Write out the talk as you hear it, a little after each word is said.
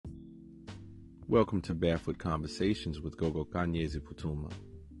Welcome to Barefoot Conversations with Gogo Kanyezi Putuma.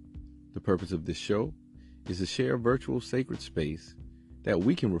 The purpose of this show is to share a virtual sacred space that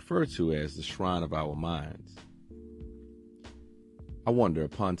we can refer to as the shrine of our minds. I wonder,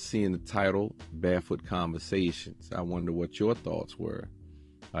 upon seeing the title, Barefoot Conversations, I wonder what your thoughts were.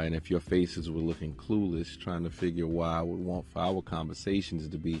 And if your faces were looking clueless, trying to figure why I would want for our conversations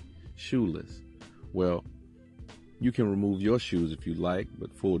to be shoeless. Well, you can remove your shoes if you like,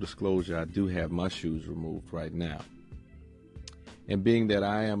 but full disclosure, I do have my shoes removed right now. And being that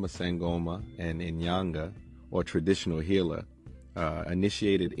I am a Sangoma and Inyanga, or traditional healer,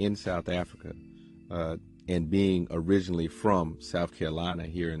 initiated in South Africa, and being originally from South Carolina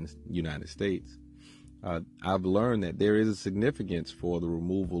here in the United States, I've learned that there is a significance for the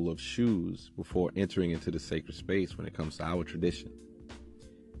removal of shoes before entering into the sacred space when it comes to our tradition.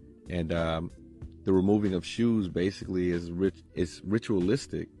 And the removing of shoes basically is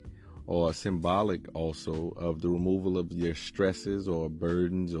ritualistic or symbolic also of the removal of your stresses or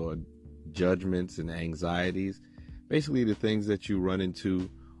burdens or judgments and anxieties, basically the things that you run into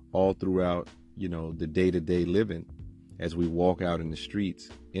all throughout, the day-to-day living as we walk out in the streets.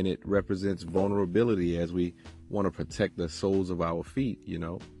 And it represents vulnerability as we want to protect the soles of our feet,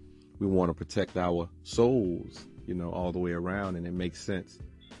 We want to protect our souls, all the way around, and it makes sense.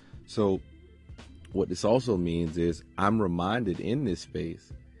 So what this also means is I'm reminded in this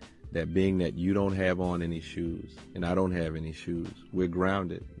space that being that you don't have on any shoes and I don't have any shoes, we're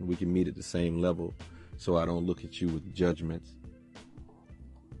grounded and we can meet at the same level, so I don't look at you with judgments,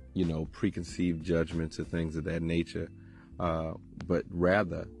 preconceived judgments or things of that nature, but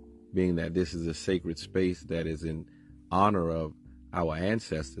rather being that this is a sacred space that is in honor of our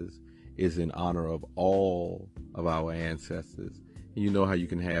ancestors, is in honor of all of our ancestors. You know how you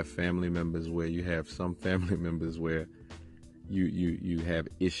can have family members where you have some family members where you have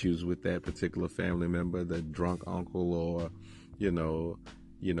issues with that particular family member, the drunk uncle or,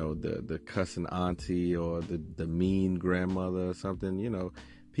 the cussing auntie or the mean grandmother or something.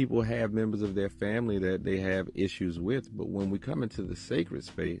 People have members of their family that they have issues with. But when we come into the sacred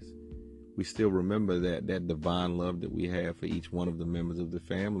space, we still remember that divine love that we have for each one of the members of the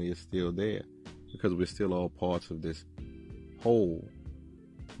family is still there, because we're still all parts of this whole.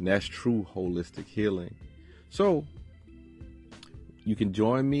 And that's true holistic healing. So you can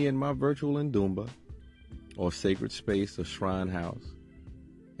join me in my virtual Ndumba or sacred space or shrine house,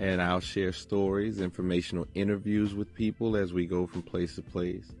 and I'll share stories, informational interviews with people as we go from place to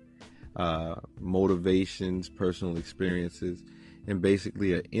place, motivations, personal experiences, and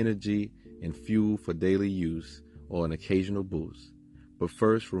basically an energy and fuel for daily use or an occasional boost. But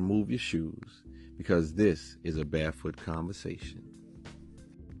first, remove your shoes, because this is a barefoot conversation.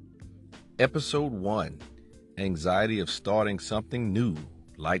 Episode 1, Anxiety of Starting Something New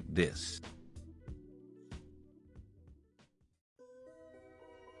Like This.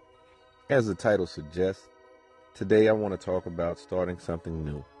 As the title suggests, today I want to talk about starting something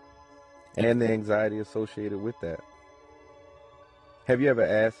new and the anxiety associated with that. Have you ever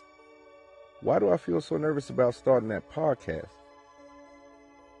asked, why do I feel so nervous about starting that podcast?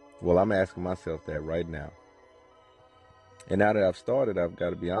 Well, I'm asking myself that right now. And now that I've started, I've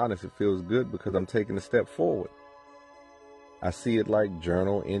got to be honest, it feels good because I'm taking a step forward. I see it like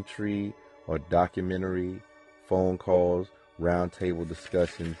journal entry or documentary, phone calls, roundtable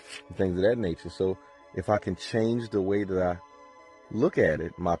discussions, and things of that nature. So if I can change the way that I look at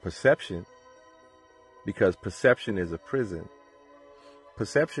it, my perception, because perception is a prison,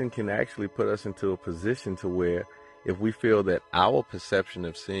 perception can actually put us into a position to where if we feel that our perception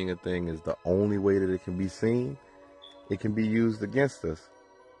of seeing a thing is the only way that it can be seen, it can be used against us.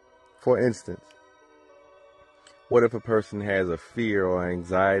 For instance, what if a person has a fear or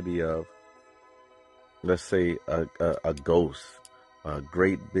anxiety of, let's say, a ghost, a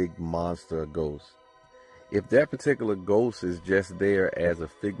great big monster ghost? If that particular ghost is just there as a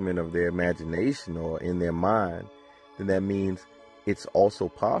figment of their imagination or in their mind, then that means it's also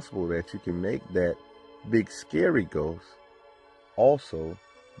possible that you can make that big scary ghost also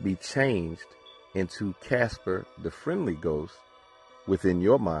be changed into Casper the friendly ghost within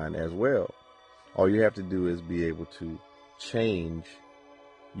your mind as well. All you have to do is be able to change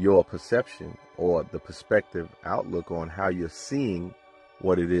your perception or the perspective outlook on how you're seeing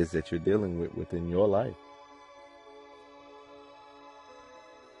what it is that you're dealing with within your life.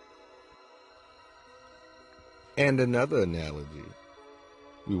 And another analogy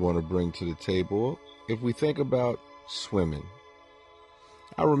we want to bring to the table, if we think about swimming.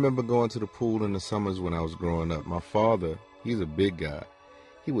 I remember going to the pool in the summers when I was growing up. My father, he's a big guy.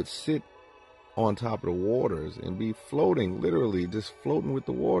 He would sit on top of the waters and be floating, literally just floating with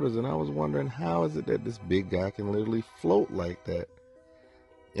the waters. And I was wondering, how is it that this big guy can literally float like that?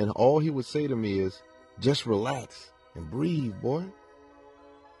 And all he would say to me is, just relax and breathe, boy.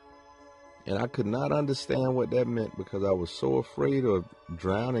 And I could not understand what that meant because I was so afraid of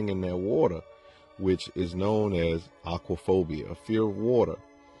drowning in that water, which is known as aquaphobia, a fear of water.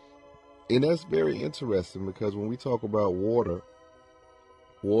 And that's very interesting because when we talk about water,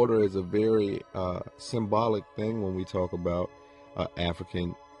 water is a very symbolic thing when we talk about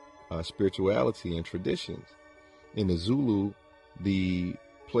African spirituality and traditions. In the Zulu, the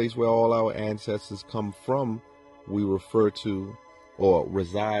place where all our ancestors come from, we refer to or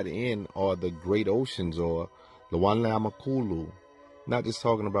reside in are the great oceans, or the Wanamakulu. Not just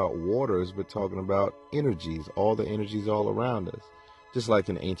talking about waters, but talking about energies, all the energies all around us. Just like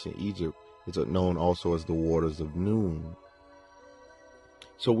in ancient Egypt, it's known also as the waters of noon.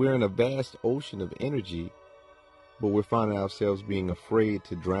 So we're in a vast ocean of energy, but we're finding ourselves being afraid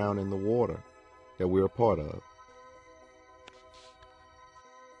to drown in the water that we're a part of.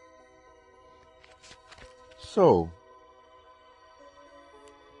 So,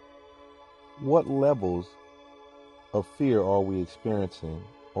 what levels of fear are we experiencing,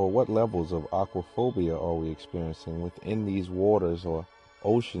 or what levels of aquaphobia are we experiencing within these waters or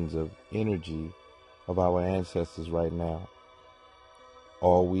oceans of energy of our ancestors right now?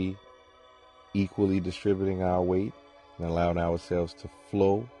 Are we equally distributing our weight and allowing ourselves to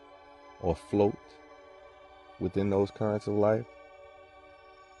flow or float within those currents of life?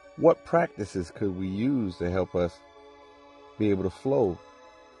 What practices could we use to help us be able to flow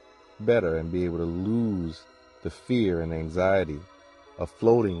better and be able to lose the fear and anxiety of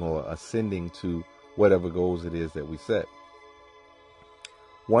floating or ascending to whatever goals it is that we set?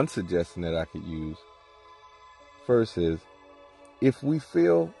 One suggestion that I could use first is, if we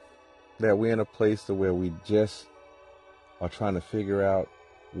feel that we're in a place to where we just are trying to figure out,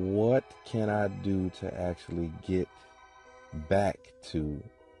 what can I do to actually get back to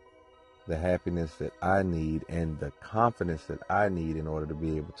the happiness that I need and the confidence that I need in order to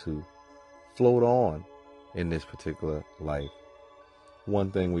be able to float on in this particular life.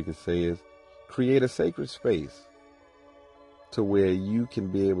 One thing we could say is create a sacred space to where you can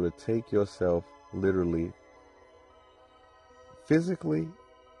be able to take yourself literally, physically,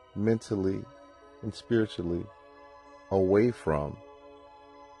 mentally, and spiritually away from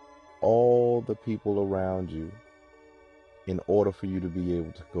all the people around you in order for you to be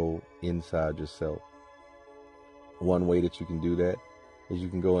able to go inside yourself. One way that you can do that is you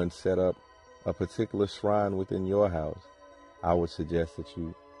can go and set up a particular shrine within your house. I would suggest that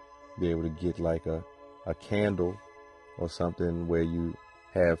you be able to get like a candle or something where you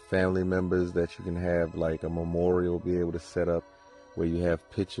have family members that you can have like a memorial be able to set up, where you have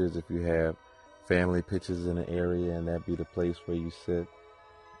pictures, if you have family pictures in an area, and that be the place where you sit,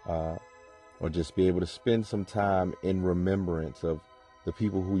 or just be able to spend some time in remembrance of the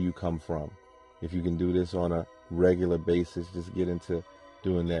people who you come from. If you can do this on a regular basis, just get into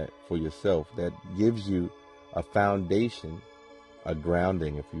doing that for yourself. That gives you a foundation, a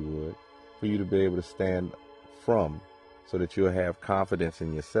grounding, if you would, for you to be able to stand from, so that you'll have confidence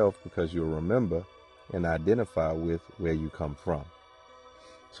in yourself because you'll remember and identify with where you come from.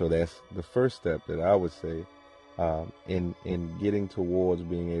 So that's the first step that I would say in getting towards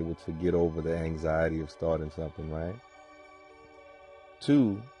being able to get over the anxiety of starting something, right?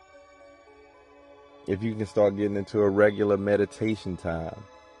 2, if you can start getting into a regular meditation time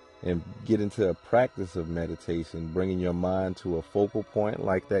and get into a practice of meditation, bringing your mind to a focal point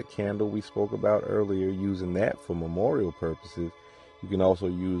like that candle we spoke about earlier, using that for memorial purposes. You can also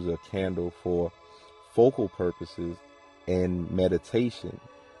use a candle for focal purposes and meditation.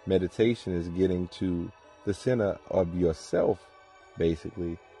 Meditation is getting to the center of yourself,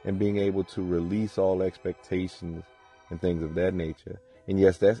 basically, and being able to release all expectations and things of that nature. And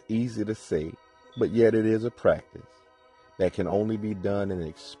yes, that's easy to say, but yet it is a practice that can only be done and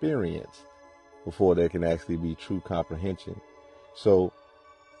experienced before there can actually be true comprehension. So,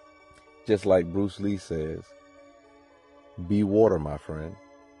 just like Bruce Lee says, be water, my friend.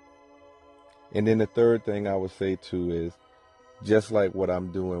 And then the third thing I would say too is, just like what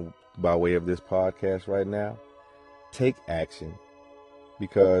I'm doing by way of this podcast right now, take action,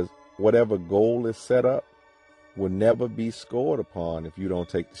 because whatever goal is set up will never be scored upon if you don't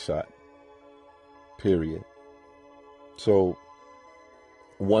take the shot, period. So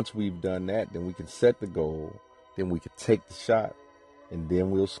once we've done that, then we can set the goal, then we can take the shot, and then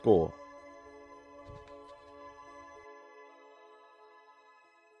we'll score.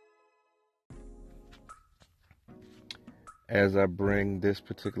 As I bring this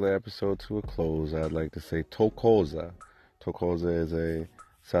particular episode to a close, I'd like to say Thokoza. Thokoza is a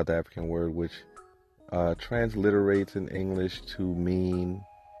South African word which transliterates in English to mean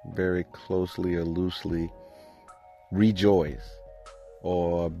very closely or loosely rejoice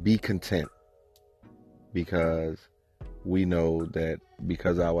or be content, because we know that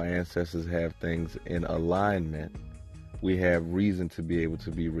because our ancestors have things in alignment, we have reason to be able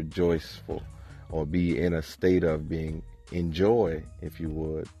to be rejoiceful or be in a state of being in joy, if you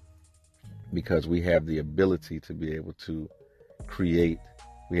would, because we have the ability to be able to create.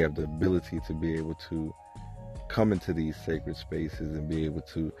 We have the ability to be able to come into these sacred spaces and be able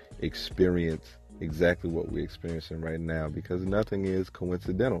to experience exactly what we're experiencing right now, because nothing is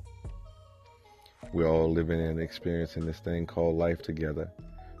coincidental. We're all living and experiencing this thing called life together.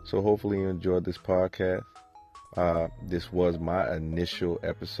 So hopefully you enjoyed this podcast. This was my initial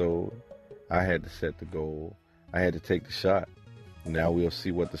episode. I had to set the goal. I had to take the shot. Now we'll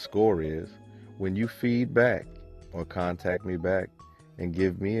see what the score is. When you feed back or contact me back and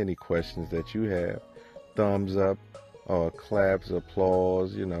give me any questions that you have, thumbs up or claps,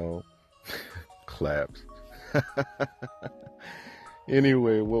 applause, claps.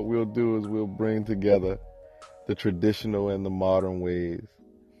 Anyway, what we'll do is we'll bring together the traditional and the modern ways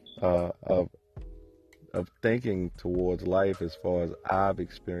of thinking towards life as far as I've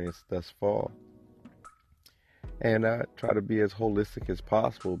experienced thus far. And I try to be as holistic as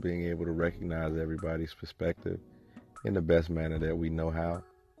possible, being able to recognize everybody's perspective in the best manner that we know how.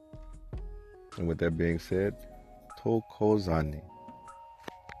 And with that being said, Thokozani.